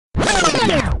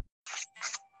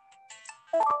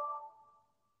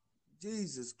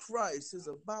Jesus Christ, it's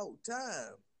about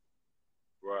time.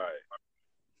 Right.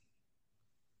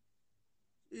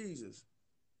 Jesus.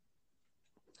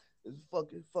 It's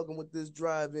fucking with this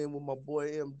drive-in with my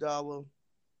boy M Dollar.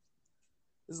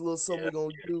 There's a little something Yeah.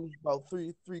 we gonna do about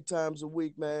three times a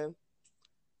week, man.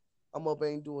 I'm up,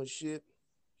 ain't doing shit.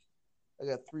 I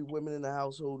got 3 women in the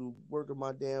household who working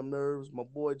my damn nerves. My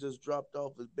boy just dropped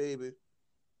off his baby,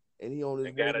 and he on his I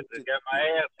way got it. to Got my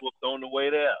ass whooped on the way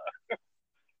there.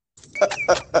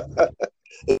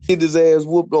 get his ass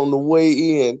whooped on the way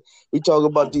in. We talk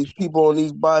about these people on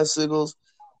these bicycles,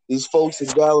 these folks in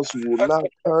Dallas who will not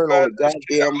turn on the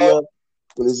goddamn left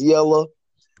when it's yellow.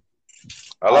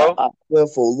 Hello? I swear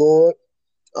for Lord,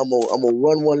 I'm gonna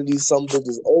run one of these some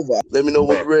bitches over. Let me know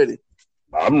when you're ready.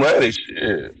 I'm ready.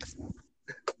 Shit.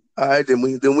 All right, then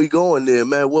we going there,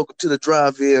 man. Welcome to the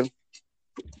drive-in.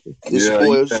 This Yeah,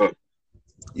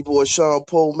 your boy Sean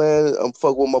Poe, man. I'm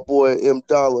fucking with my boy M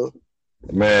Dollar.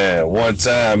 man, one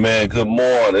time, man. Good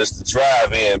morning. It's the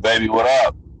drive-in, baby. What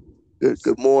up?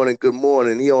 Good morning, good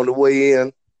morning. He on the way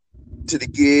in to the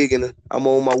gig, and I'm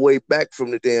on my way back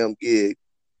from the damn gig.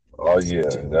 Oh yeah,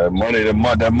 that money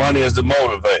is the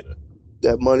motivator.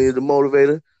 That money is the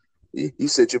motivator. You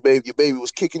said your baby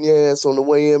was kicking your ass on the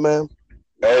way in, man.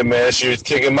 Hey man, she was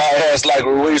kicking my ass like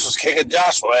Ruiz was kicking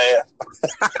Joshua ass.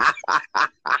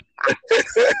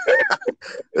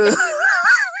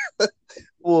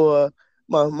 Boy,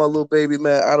 my little baby,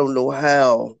 man. I don't know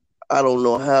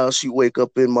how she wake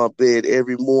up in my bed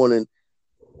every morning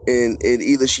and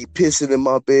either she pissing in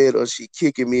my bed or she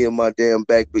kicking me in my damn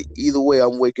back. But either way,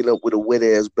 I'm waking up with a wet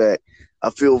ass back. I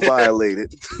feel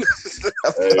violated.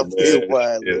 I feel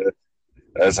violated. Yeah.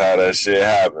 That's how that shit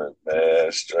happened,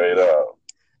 man. Straight up.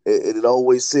 It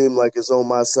always seemed like it's on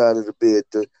my side of the bed.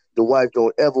 The wife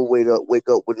don't ever wake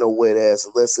up with no wet ass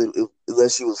unless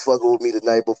she was fucking with me the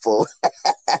night before.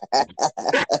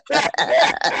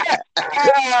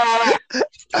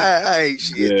 I ain't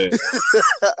shit. Yeah.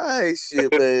 I ain't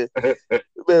shit, man.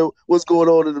 Man, what's going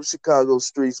on in the Chicago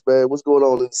streets, man? What's going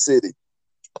on in the city?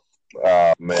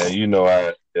 Man, you know how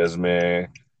it is, man.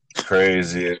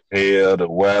 Crazy as hell. The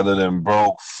weather done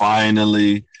broke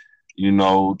finally. You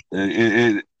know,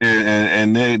 and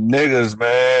niggas,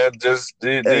 man, these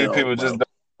people just don't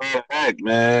come back,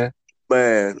 man.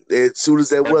 Man, as soon as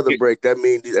that weather break, that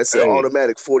means that's an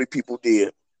automatic 40 people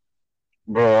dead.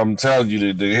 Bro, I'm telling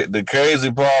you, the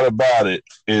crazy part about it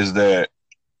is that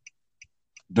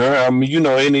you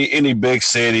know, any big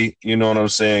city, you know what I'm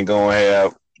saying, gonna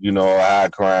have, you know, high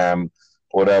crime,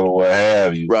 whatever, what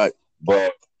have you. Right.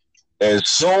 But as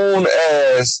soon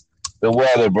as the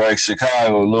weather breaks,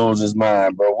 Chicago loses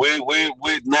mind, bro. We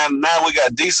now we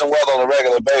got decent weather on a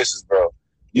regular basis, bro.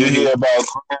 You hear about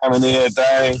crime and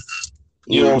everything.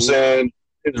 You know what I'm saying?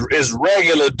 It's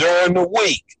regular during the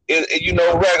week. You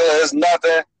know, regular is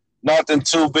nothing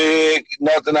too big,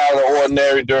 nothing out of the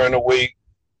ordinary during the week.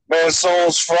 Man, soon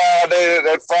as Friday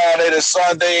to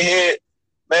Sunday hit,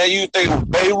 man, you think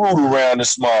Beirut around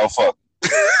this motherfucker.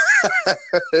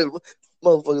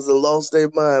 Motherfuckers have lost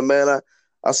their mind, man.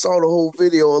 I saw the whole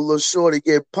video of a little shorty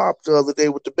get popped the other day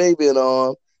with the baby in her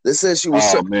arm. They said she was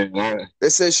they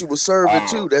said she was serving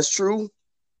too. That's true?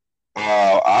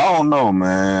 I don't know,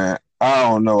 man. I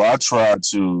don't know. I tried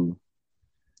to.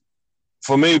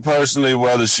 For me personally,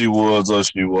 whether she was or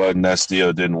she wasn't, that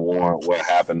still didn't warrant what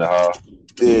happened to her.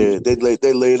 Yeah, they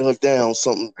laid her down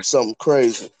something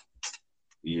crazy.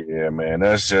 Yeah, man.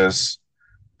 That's just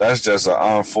an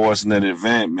unfortunate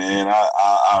event, man.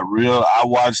 I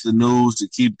watch the news to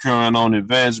keep current on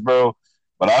events, bro.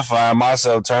 But I find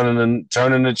myself turning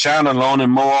the channel on it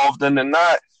more often than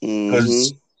not.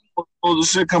 Because the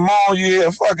shit come on, you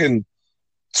hear fucking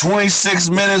 26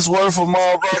 minutes worth of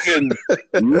motherfucking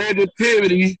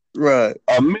negativity. Right.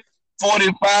 A minute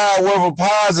 45 worth of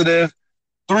positive,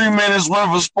 3 minutes worth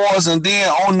of sports, and then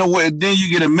on the way, then you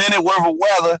get a minute worth of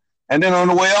weather. And then on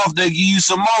the way off, they give you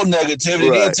some more negativity.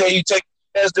 Right. Then tell you take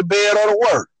your ass to bed or to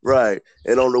work. Right.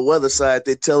 And on the weather side,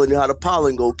 they're telling you how the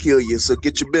pollen gonna kill you. So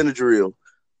get your Benadryl.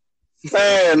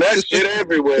 Man, that shit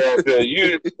everywhere out there.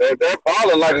 That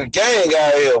pollen like a gang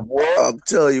out here, boy. I'm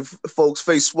telling you, folks'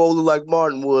 face swollen like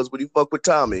Martin was when he fucked with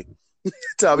Tommy.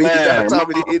 Tommy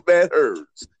hit bad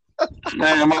herbs.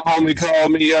 Man, my homie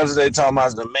called me yesterday talking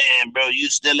about, man, bro, you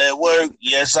still at work?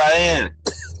 Yes, I am.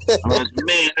 I'm like,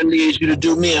 man, I need you to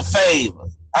do me a favor.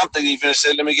 I'm thinking he's gonna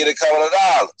say, let me get a couple of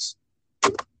dollars.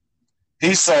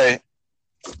 He say,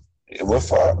 yeah, what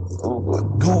fuck?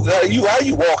 How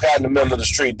you walk out in the middle of the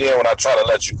street then when I try to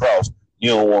let you cross, you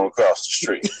don't want to cross the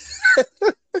street.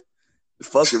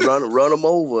 Fucking run them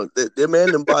over. Them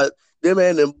them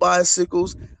and them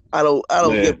bicycles. I don't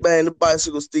Man, get, man. The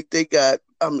bicycles think they got.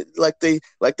 I mean, like they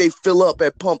fill up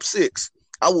at pump 6.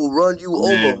 I will run you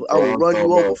over. man, I will bro, run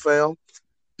you over, fam.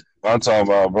 I'm talking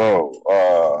about, bro.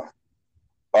 Oh,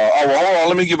 well, hold on.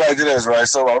 Let me get back to this, right?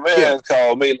 So my Yeah. man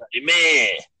called me like, man,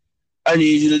 I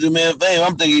need you to do me a favor.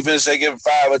 I'm thinking he finna say give him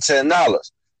 $5 or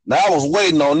 $10. Now I was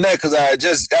waiting on that because I had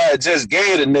just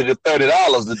gave the nigga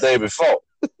 $30 the day before.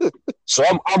 So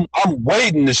I'm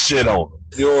waiting the shit on him.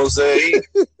 You know what I'm saying?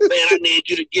 Man, I need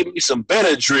you to give me some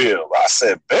Benadryl. I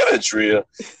said, Benadryl?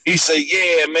 He said,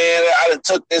 yeah, man, I done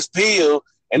took this pill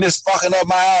and it's fucking up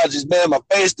my allergies, man. My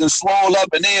face done swole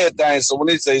up and everything. So when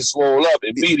they say swole up,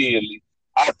 immediately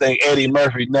I think Eddie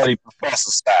Murphy, Nutty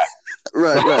Professor style.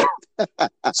 Right.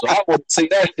 So I want to see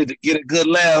that shit to get a good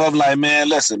laugh. I'm like, man,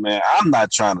 listen, man, I'm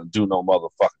not trying to do no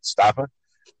motherfucking stopping.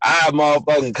 I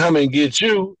motherfucking come and get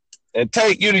you and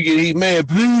take you to get heat. Man,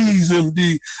 please,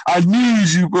 MD, I need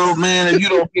you, bro, man. If you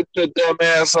don't get your dumb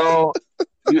ass on,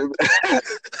 you,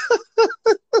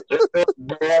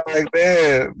 like,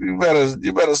 man, you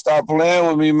better stop playing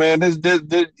with me, man. Answer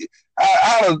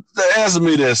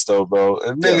me this though, bro.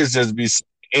 If niggas just be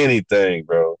anything,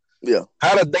 bro. Yeah.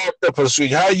 How the doctor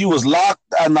prescribed? How you was not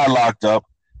locked up?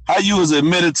 How you was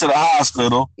admitted to the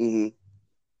hospital? Mm-hmm.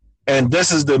 And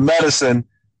this is the medicine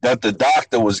that the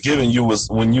doctor was giving you was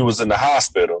when you was in the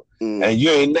hospital, and you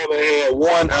ain't never had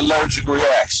one allergic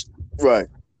reaction. Right.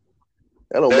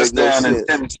 That don't That's make no down sense. in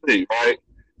Tennessee, right?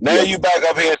 Now you back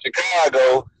up here in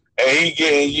Chicago, and he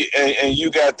getting you, and you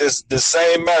got this the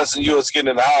same medicine you was getting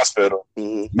in the hospital.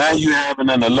 Mm-hmm. Now you having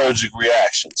an allergic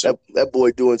reaction to. That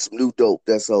boy doing some new dope.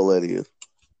 That's all that is.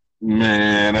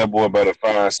 Man, that boy better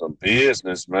find some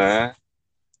business, man.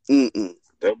 Mm-mm.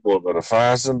 That boy better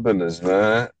find some business,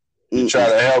 man. You try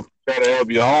to help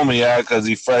your homie out because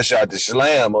he fresh out the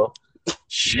slammer.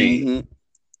 Shit. Mm-hmm.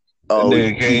 Oh,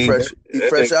 he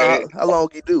fresh out. How long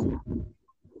he do?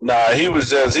 Nah, he was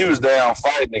down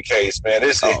fighting the case, man.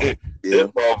 This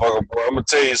motherfucker, boy. I'm gonna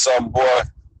tell you something, boy.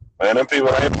 Man, them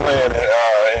people ain't playing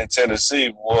in Tennessee,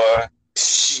 boy.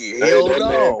 Shit, hell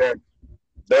no.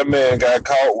 That man got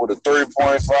caught with a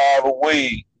 3.5 of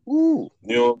weed. Ooh.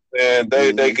 You know what I'm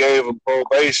saying? They gave him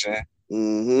probation.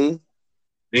 Mm-hmm.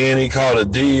 Then he caught a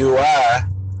DUI.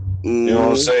 Mm-hmm. You know what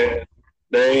I'm saying?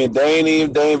 They ain't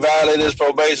violated his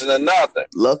probation or nothing.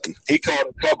 Lucky. He caught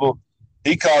a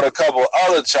couple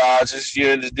other charges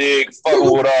here in the dig, fucking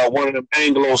with one of them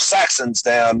Anglo-Saxons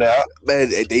down there. Man,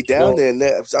 they down there in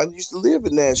that. I used to live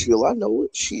in Nashville. I know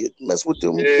it. Shit, mess with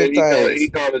them. Yeah, he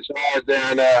caught a charge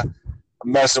down there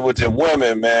messing with them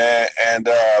women, man. And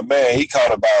man, he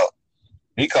caught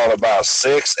about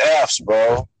 6 Fs,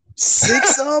 bro.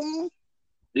 6 of them?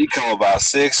 He caught about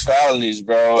 6 felonies,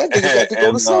 bro. That nigga got to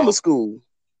go to summer school.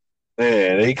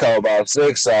 Man, he caught about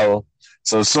 6 of them.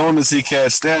 So as soon as he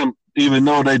catch them, even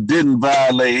though they didn't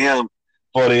violate him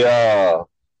for the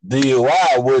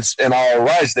DUI, which in all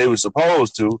rights they were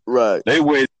supposed to, right? They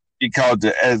waited. He caught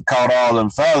all them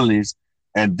felonies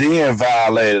and then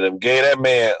violated him. Gave that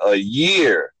man a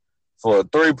year for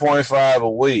 3.5 a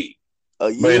week. A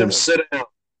year? Made him sit down.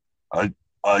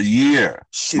 A year.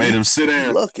 Shit, made him sit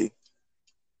down. Lucky.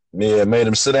 Yeah, made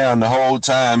him sit down the whole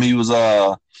time he was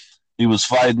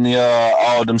fighting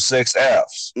all them 6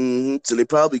 Fs. Mm-hmm. So they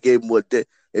probably gave him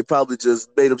they probably just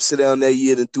made him sit down that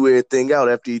year and threw everything out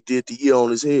after he did the year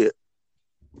on his head.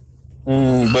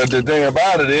 But the thing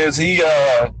about it is he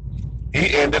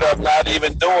ended up not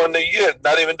even doing the year,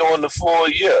 not even doing the full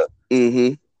year.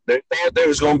 Mm-hmm. They thought they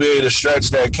was gonna be able to stretch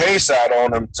that case out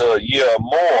on him to a year or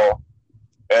more,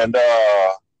 and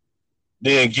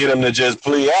then get him to just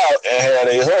plea out and have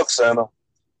their hooks in him.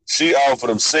 She offered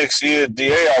him 6 years.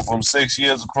 DA offered him 6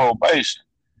 years of probation.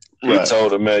 He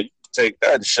told him, man, you take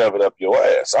that and shove it up your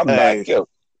ass. I'm not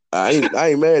guilty. I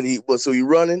ain't mad. So he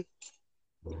running?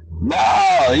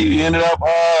 Nah, he ended up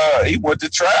he went to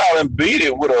trial and beat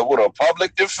it with a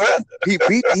public defender. He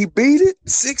beat it?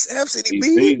 6 Fs and he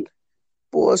beat it?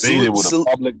 Boy, beat it with a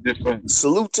public defender.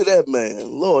 Salute to that man.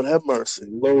 Lord have mercy.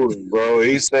 Lord, bro.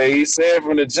 He said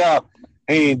from the jump,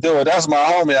 he ain't do it. That's my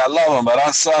homie. I love him. But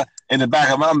I saw in the back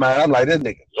of my mind, I'm like, this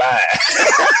nigga lying.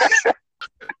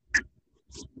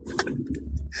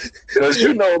 Because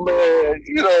man,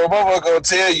 motherfucker gonna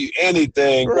tell you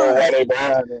anything, bro, while they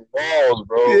behind the walls,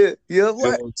 bro.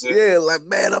 Yeah, like,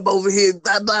 man, I'm over here,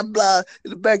 blah, blah, blah.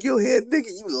 In the back of your head, nigga,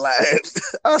 you lying.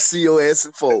 I'll see your ass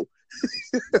in 4.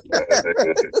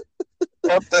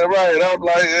 Up there, right. I'm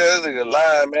like, this nigga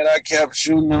lying, man. I kept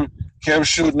shooting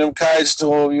them kites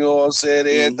to him, you know what I'm saying?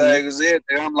 Everything was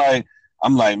everything.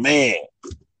 I'm like, man,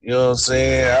 you know what I'm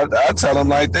saying? I tell him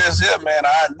like this, yeah, man,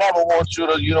 I never want you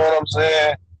to, you know what I'm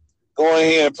saying, go in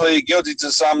here and plead guilty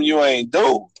to something you ain't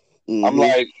do. Mm-hmm. I'm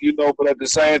like, but at the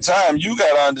same time, you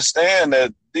got to understand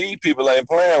that these people ain't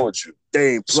playing with you.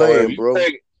 They ain't playing, so bro.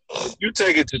 If you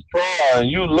take it to trial and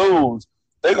you lose,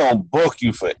 they gonna book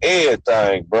you for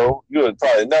everything, bro. You would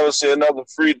probably never see another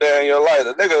free day in your life.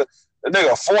 The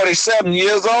nigga 47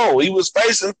 years old. He was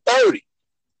facing 30.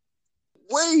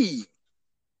 Wait.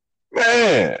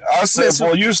 Man, I said,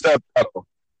 boy, you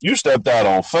stepped out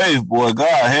on faith, boy. God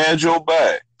had your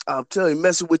back. I'm telling you,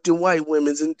 messing with them white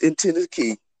women in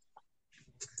Tennessee.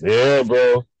 Yeah,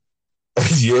 bro.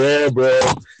 Yeah, bro.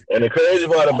 And the crazy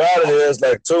part about it is,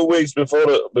 like 2 weeks before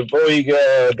he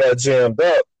got jammed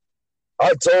up,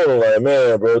 I told him, like,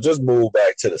 man, bro, just move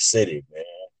back to the city, man.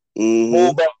 Mm-hmm.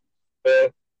 Move back, man.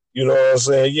 You know what I'm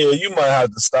saying? Yeah, you might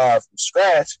have to start from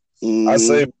scratch. Mm-hmm. I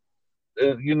say,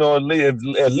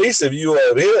 at least if you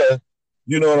out here,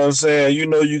 you know what I'm saying?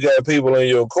 You got people in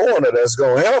your corner that's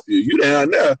gonna help you. You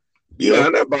down there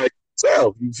by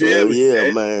yourself. You feel me?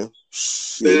 Yeah, man.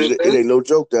 Shit, it ain't no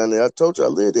joke down there. I told you I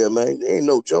live there, man. It ain't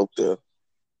no joke there.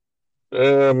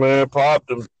 Yeah, man,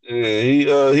 popped him.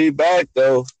 Yeah, he back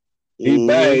though. He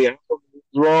back. What's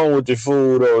wrong with the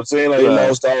food though? It seems like he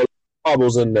lost all the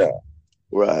bubbles in there.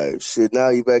 Right. Shit,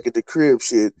 now he back at the crib.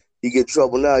 Shit. He get in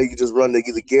trouble now. He can just run to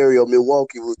either Gary or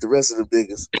Milwaukee with the rest of the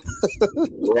niggas.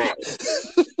 Right.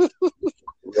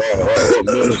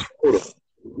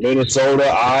 Minnesota,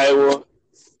 Iowa.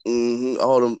 Mm-hmm.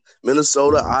 All them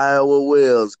Minnesota, Iowa,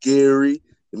 Wells, Gary,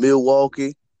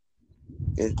 Milwaukee.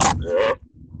 And,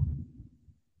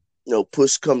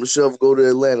 push come to shove, go to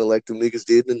Atlanta like them niggas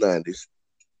did in the 90s.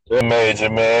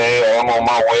 Major, man. I'm on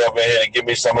my way up in here to give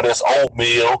me some of this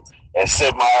oatmeal and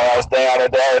sit my ass down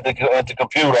at the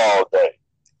computer all day.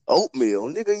 Oatmeal?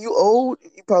 Nigga, you old?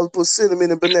 You probably put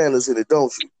cinnamon and bananas in it,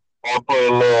 don't you? I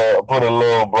put a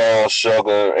little brown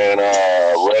sugar and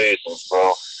raisins,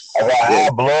 bro. I got high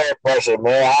blood pressure,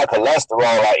 man. High cholesterol.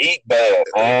 I eat bad,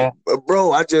 man.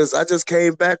 Bro, I just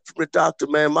came back from the doctor,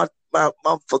 man. My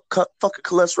fucking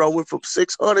cholesterol went from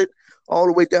 600 all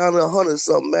the way down to 100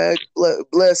 something, man.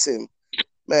 Bless him,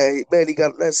 man. He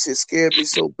got that shit scared me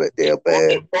so damn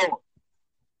bad.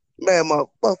 Man, my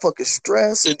motherfucking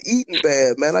stress and eating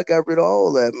bad, man. I got rid of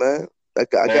all that, man. I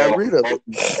got rid of it.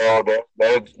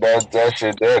 That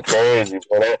shit, they're crazy,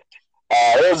 but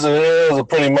it was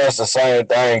pretty much the same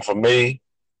thing for me.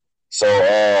 So,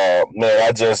 man,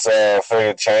 I just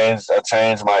figured I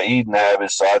changed my eating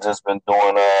habits. So I just been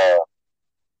doing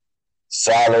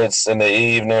salads in the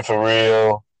evening for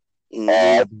real. Mm-hmm.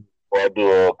 I do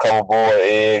a couple boiled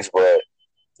eggs, but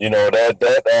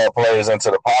that plays into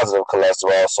the positive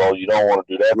cholesterol, so you don't want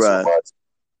to do that too much.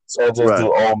 So I just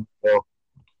do oatmeal,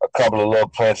 a couple of little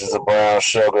pinches of brown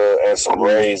sugar, and some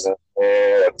raisins, and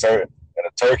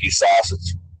a turkey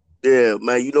sausage. Yeah,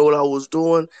 man. You know what I was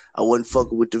doing? I wasn't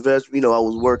fucking with the vegetables. I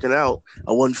was working out.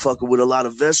 I wasn't fucking with a lot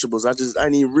of vegetables. I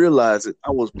didn't even realize it.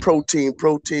 I was protein.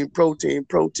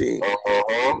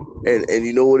 And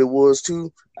you know what it was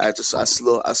too? I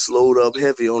slowed up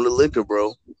heavy on the liquor,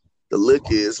 bro. The liquor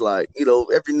is like,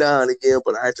 every now and again,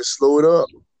 but I had to slow it up.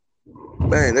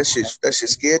 Man, that shit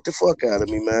scared the fuck out of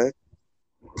me, man.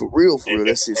 For real,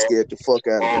 that shit scared the fuck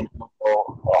out of me.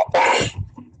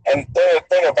 And the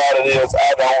thing about it is,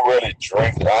 I don't really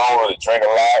drink. I don't really drink a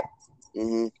lot.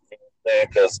 Mm-hmm.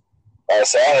 Because, like I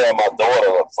said, I have my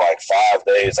daughter like 5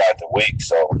 days out the week,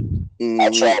 so I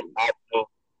try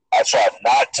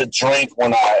not to drink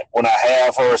when I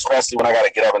have her, especially when I got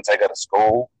to get up and take her to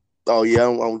school. Oh yeah,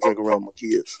 I don't drink around my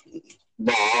kids.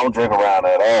 No, I don't drink around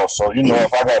at all. So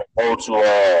if I got to go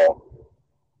to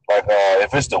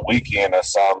if it's the weekend or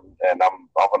something, and I'm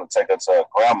gonna take her to her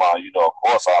grandma, of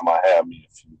course I might have me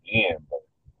a few in. But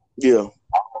yeah,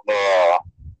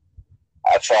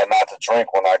 I try not to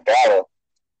drink when I got her,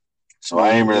 so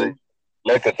I ain't really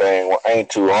liquor thing ain't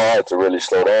too hard to really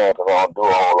slow down because I don't do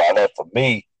a whole lot of that. For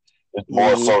me, it's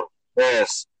more so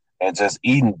stress and just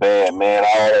eating bad, man.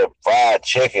 All that fried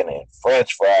chicken and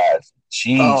French fries,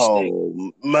 cheese.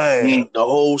 Oh man, the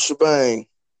whole shebang.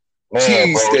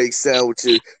 Cheesesteak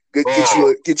sandwiches. Get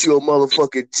you a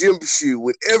motherfucking gym shoe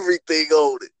with everything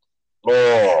on it.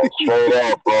 Man, straight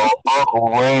up, bro. Uncle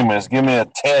Raymond's, give me a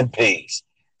 10-piece.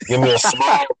 Give me a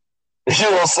small. You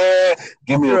know what I'm saying?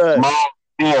 Give me a small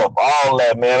dip. All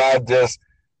that, man. I just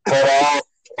cut off.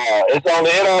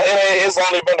 It's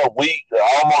only been a week,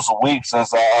 almost a week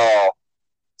since I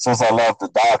left the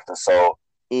doctor. So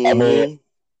I mean,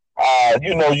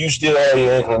 you still have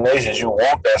your inclinations. You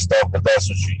want that stuff, but that's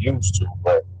what you used to.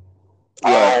 But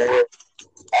I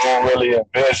don't really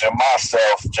envision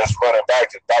myself just running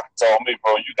back. The doctor told me,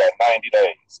 bro, you got 90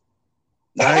 days.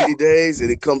 90 days, and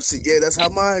it comes to, yeah, that's how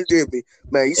mine did me.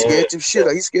 Man, he scared the shit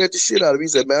out. He scared the shit out of me. He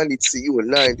said, man, I need to see you in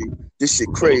 90. This shit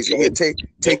crazy. Here,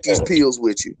 take these pills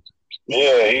with you.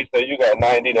 Yeah, he said you got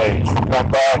 90 days.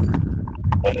 Come back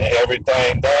and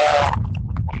everything down,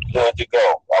 good to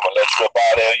go. I'm gonna let you up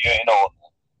out there. You know,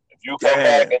 if you come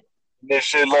back and this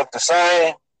shit look the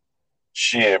same,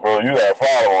 shit, bro, you got a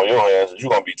problem on your hands. You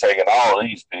gonna be taking all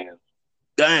these pills.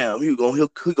 Damn, he gonna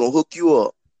hook you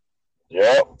up.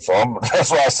 Yep. So that's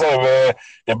what I say, man.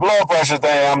 The blood pressure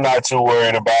thing, I'm not too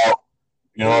worried about.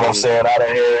 You know what I'm saying? I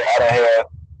done had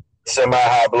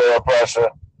semi-high blood pressure.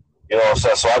 You know what I'm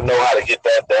saying? So I know how to get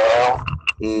that down.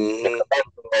 The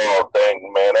cholesterol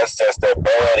thing, man, that's just that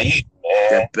bad eating,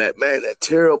 man. That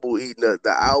terrible eating.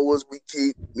 The hours we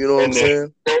keep, you know what I'm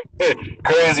saying?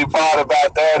 Crazy part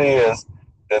about that is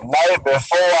the night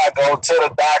before I go to the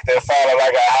doctor and find out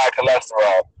I got high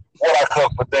cholesterol, what I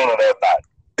cook for dinner that night.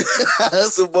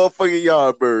 That's a motherfucking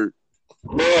Yardbird.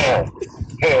 Man,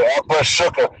 yeah, I put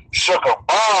shook a bomb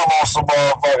on some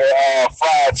motherfucking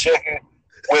fried chicken.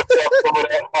 Whipped up some of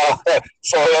that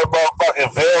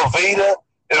motherfucking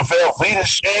Velveeta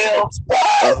shells.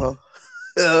 What?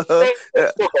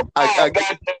 I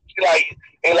got like,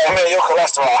 man, your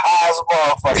cholesterol high as a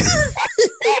motherfucker.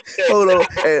 Hold on,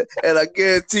 and I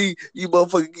guarantee you,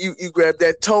 motherfucker, you grabbed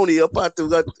that Tony up out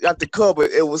the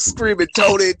cupboard and was screaming,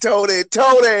 Tony.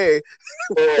 Why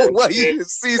you didn't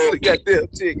season the goddamn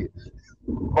chicken?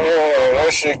 Oh,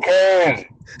 that shit crazy.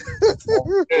 I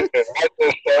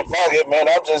just said, fuck it, man.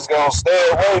 I'm just gonna stay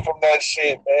away from that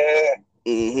shit, man.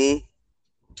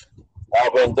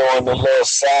 I've been doing the little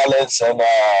salads and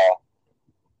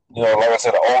you know, like I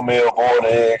said, the oatmeal, boiled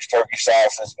eggs, turkey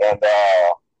sausage, and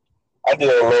I did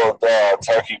a little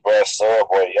turkey breast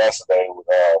Subway yesterday with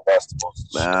vegetables.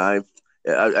 Man,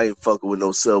 I ain't fucking with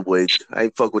no Subway. I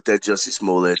ain't fucking with that Jussie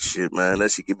Smollett shit, man.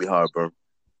 That shit give me heartburn.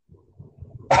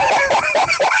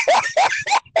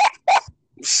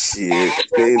 Shit,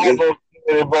 baby.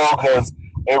 Because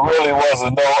it really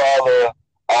wasn't no other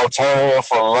alternative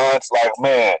for lunch. Like,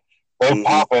 man, they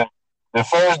popping. The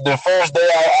first day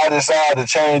I decided to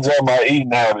change up my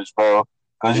eating habits, bro.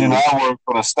 Because, you know, I work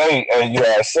for the state at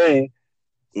USC.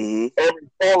 Every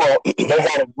summer,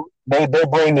 they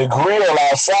bring the grill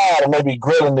outside and they be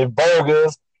grilling the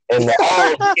burgers and the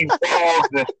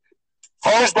dogs.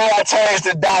 First day I changed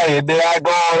the diet, then I go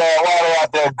on there right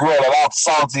out there grilling. I'm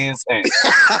salty as hell.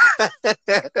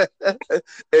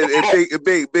 and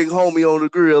big homie on the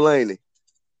grill, ain't he?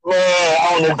 Man,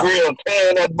 on the grill,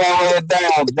 tearing that ball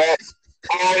down, man.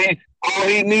 All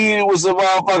he needed was a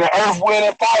motherfucking Earth, Wind,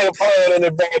 and Fire playing in the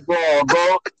background,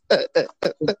 bro.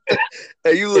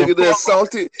 Hey, you look at that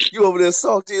salty. You over there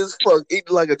salty as fuck,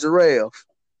 eating like a giraffe.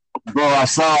 Bro, I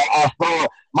saw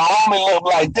my homie looked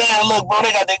like, damn, look, bro,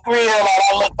 they got the grill out.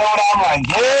 I looked over, I'm like,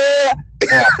 yeah.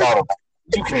 And I thought about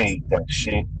it. You can't eat that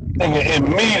shit. Nigga,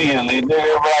 immediately,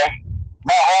 nigga, like,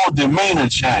 my whole demeanor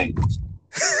changed.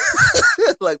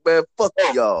 Like, man, fuck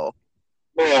y'all.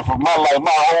 Man, for my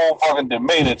whole fucking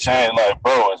demeanor changed. Like,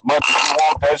 bro, as much as you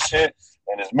want that shit,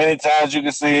 and as many times you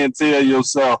can see and tell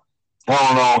yourself, go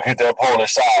on, hit that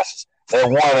Polish sausage. That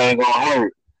one ain't gonna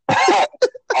hurt.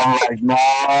 I'm like,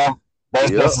 nah,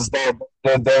 that's that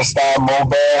more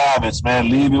bad habits, man.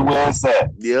 Leave it where it's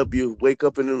at. Yep, you wake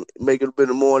up and make it up in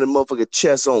the morning, motherfucker,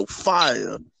 chest on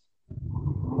fire.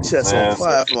 Chest on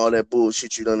fire from all that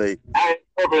bullshit you done ate. I ain't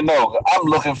never know. I'm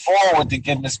looking forward to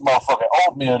getting this motherfucking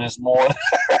oatmeal this morning.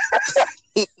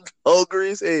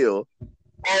 Hungry as hell.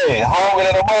 Hey, hungry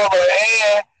than a motherfucker.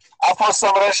 And I put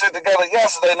some of that shit together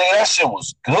yesterday, nigga. That shit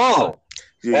was good.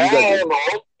 Yeah, I ain't had no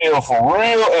oatmeal for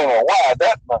real in a while.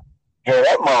 That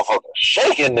motherfucker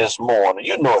shaking this morning.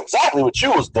 You know exactly what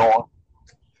you was doing.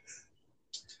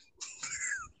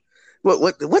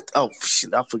 What? Oh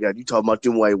shit! I forgot. You talking about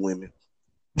them white women?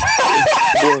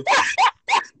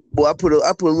 boy, I put a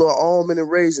little almond and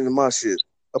raisin in my shit.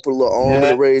 I put a little almond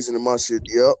and raisin in my shit.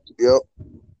 Yep.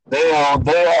 They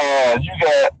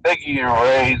give you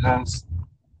raisins,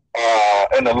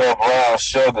 and a little brown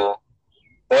sugar.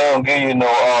 They don't give you no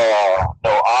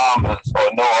almonds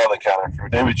or no other kind of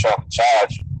fruit. They be trying to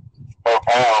charge you per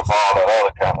pound for all that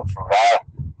other kind of fruit.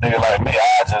 Nigga like me,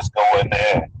 I just go in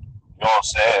there, you know what I'm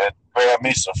saying, grab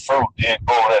me some fruit, then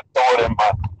go there, throw it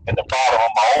in the bottom of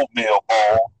my oatmeal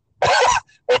bowl,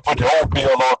 and put the oatmeal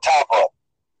on top of it.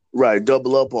 Right,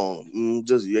 double up on them.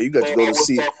 You got to go to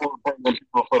see. For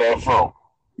that fruit.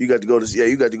 You got to go to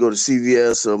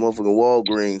CVS or motherfucking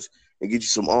Walgreens and get you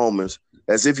some almonds.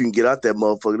 As if you can get out that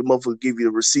motherfucker. The motherfucker give you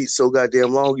the receipt so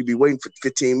goddamn long, you be waiting for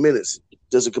 15 minutes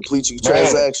just to complete your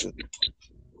transaction.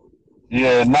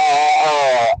 Yeah, nah,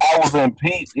 I was in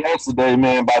Pete yesterday,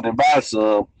 man, about to buy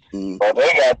some, but they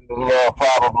got this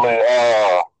probably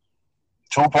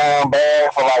 2 pound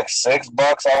bag for like $6.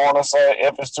 I want to say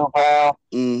if it's 2 pound.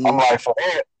 I'm like, for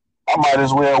that, I might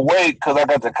as well wait because I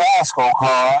got the Costco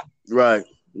card. Right.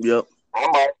 Yep. I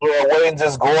might as well wait and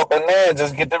just go up in there and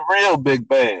just get the real big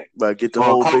bag. Right. Get the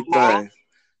whole big thing.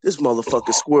 This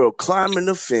motherfucking squirrel climbing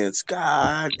the fence.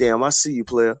 God damn, I see you,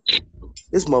 player.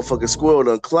 This motherfucking squirrel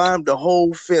done climbed the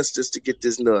whole fence just to get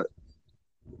this nut.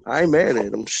 I ain't mad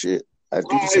at him. Shit. I do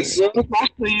the same. I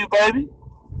see you, baby.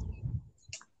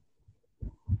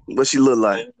 What she look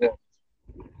like?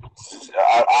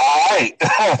 All right.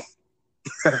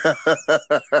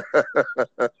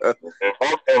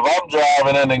 if I'm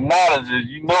driving and acknowledge it,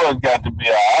 you know it's got to be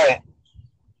all right.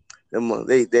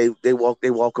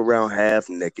 They walk around half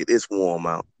naked. It's warm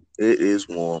out. It is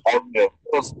warm. Oh yeah,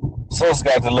 Sus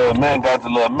got the little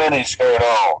mini skirt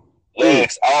on,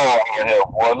 legs all out here.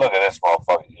 Boy, look at this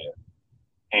motherfucker here.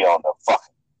 He on the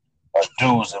fucking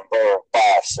Duesenberg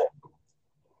bicycle.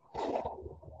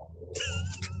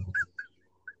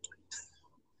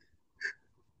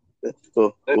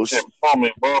 That shit for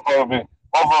me, motherfucker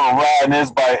riding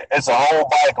his bike. It's a whole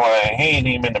bike lane. He ain't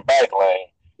even in the back lane.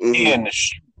 He in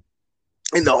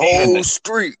the whole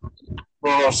street. You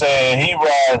know what I'm saying? He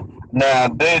ride now.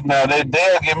 They'll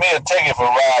give me a ticket for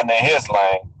riding in his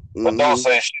lane, but don't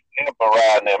say shit to him for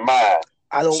riding in mine.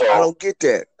 I don't get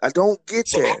that. I don't get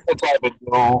that. I'm the type of dude.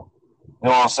 You know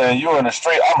what I'm saying? You're in the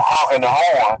street. I'm honking the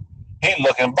horn. He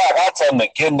looking back. I tell him to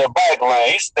get in the back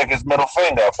lane. He stick his middle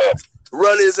finger up at me.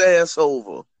 Run his ass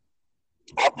over.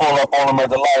 I pull up on him at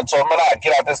the light and told him, "Man,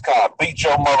 get out this car, beat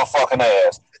your motherfucking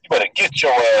ass. You better get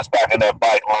your ass back in that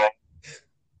bike lane."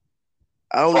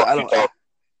 I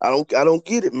don't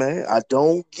get it, man. I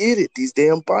don't get it. These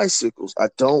damn bicycles. I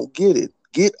don't get it.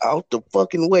 Get out the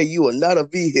fucking way. You are not a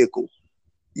vehicle.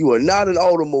 You are not an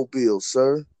automobile,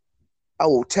 sir. I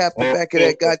will tap the back of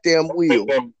that goddamn wheel.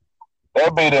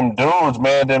 That be them dudes,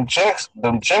 man. Them chicks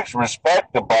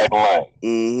respect the bike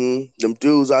lane. Them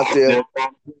dudes out there.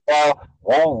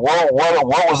 What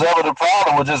was ever the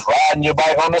problem with just riding your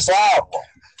bike on the sidewalk?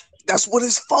 That's what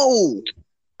it's for.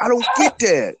 I don't get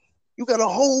that. You got a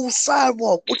whole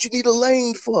sidewalk. What you need a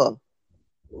lane for?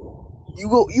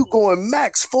 You going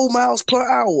max 4 miles per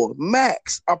hour.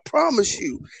 Max. I promise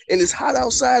you. And it's hot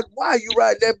outside. Why you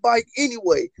ride that bike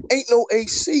anyway? Ain't no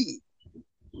AC.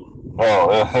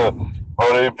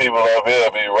 These people up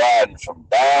here be riding from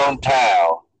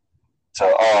downtown to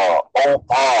Oak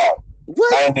Park.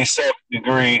 What? 97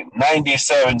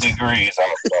 degrees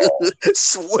outside.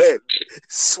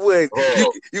 Sweat.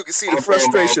 You can see the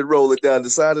frustration rolling down the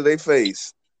side of their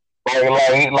face. Like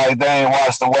they ain't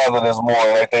watched the weather this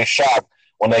morning. Like they shocked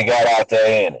when they got out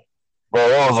there in it. Bro,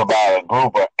 it was about a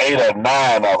group of 8 or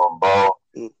 9 of them, bro.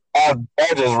 I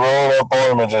just rolled up on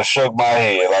them and just shook my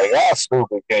head. Like, how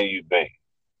stupid can you be?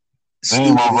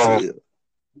 These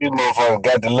motherfuckers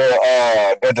got the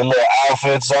little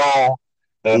outfits on.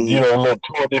 The little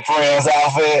Tour de France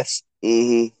outfits.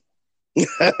 I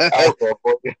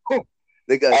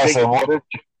said,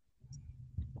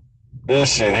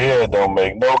 this shit here don't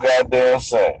make no goddamn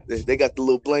sense. They got the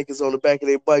little blankets on the back of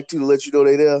their bike too to let you know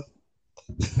they there.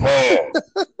 Man,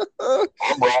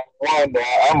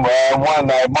 I'm riding one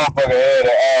night. Motherfucker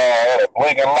had a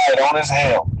blinking light on his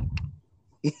helmet.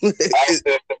 I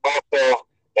said to myself,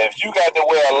 if you got to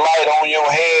wear a light on your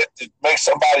head to make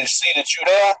somebody see that you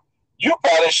there, you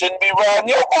probably shouldn't be riding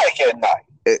your bike at night.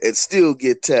 And still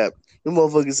get tapped. The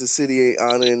motherfuckers in the city ain't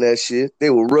honoring that shit.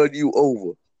 They will run you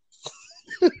over.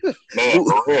 Man,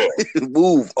 for real.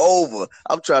 Move over.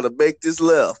 I'm trying to make this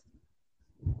left.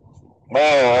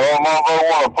 Man, motherfucker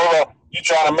want to pull up. You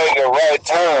trying to make a right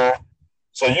turn,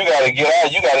 so you got to get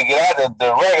out. You got to get out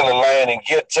the regular lane and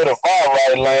get to the far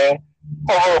right lane.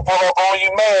 Pull up on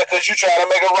you, man, because you trying to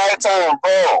make a right turn,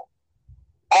 bro.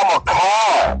 I'm a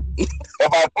car.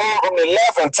 If I come from the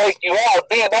left and take you out,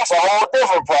 then that's a whole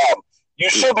different problem. You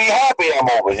should be happy I'm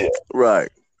over here. Right.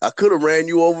 I could have ran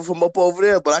you over from up over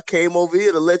there, but I came over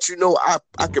here to let you know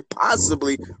I could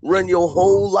possibly run your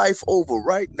whole life over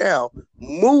right now.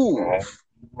 Move.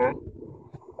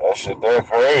 That shit, they're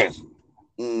crazy.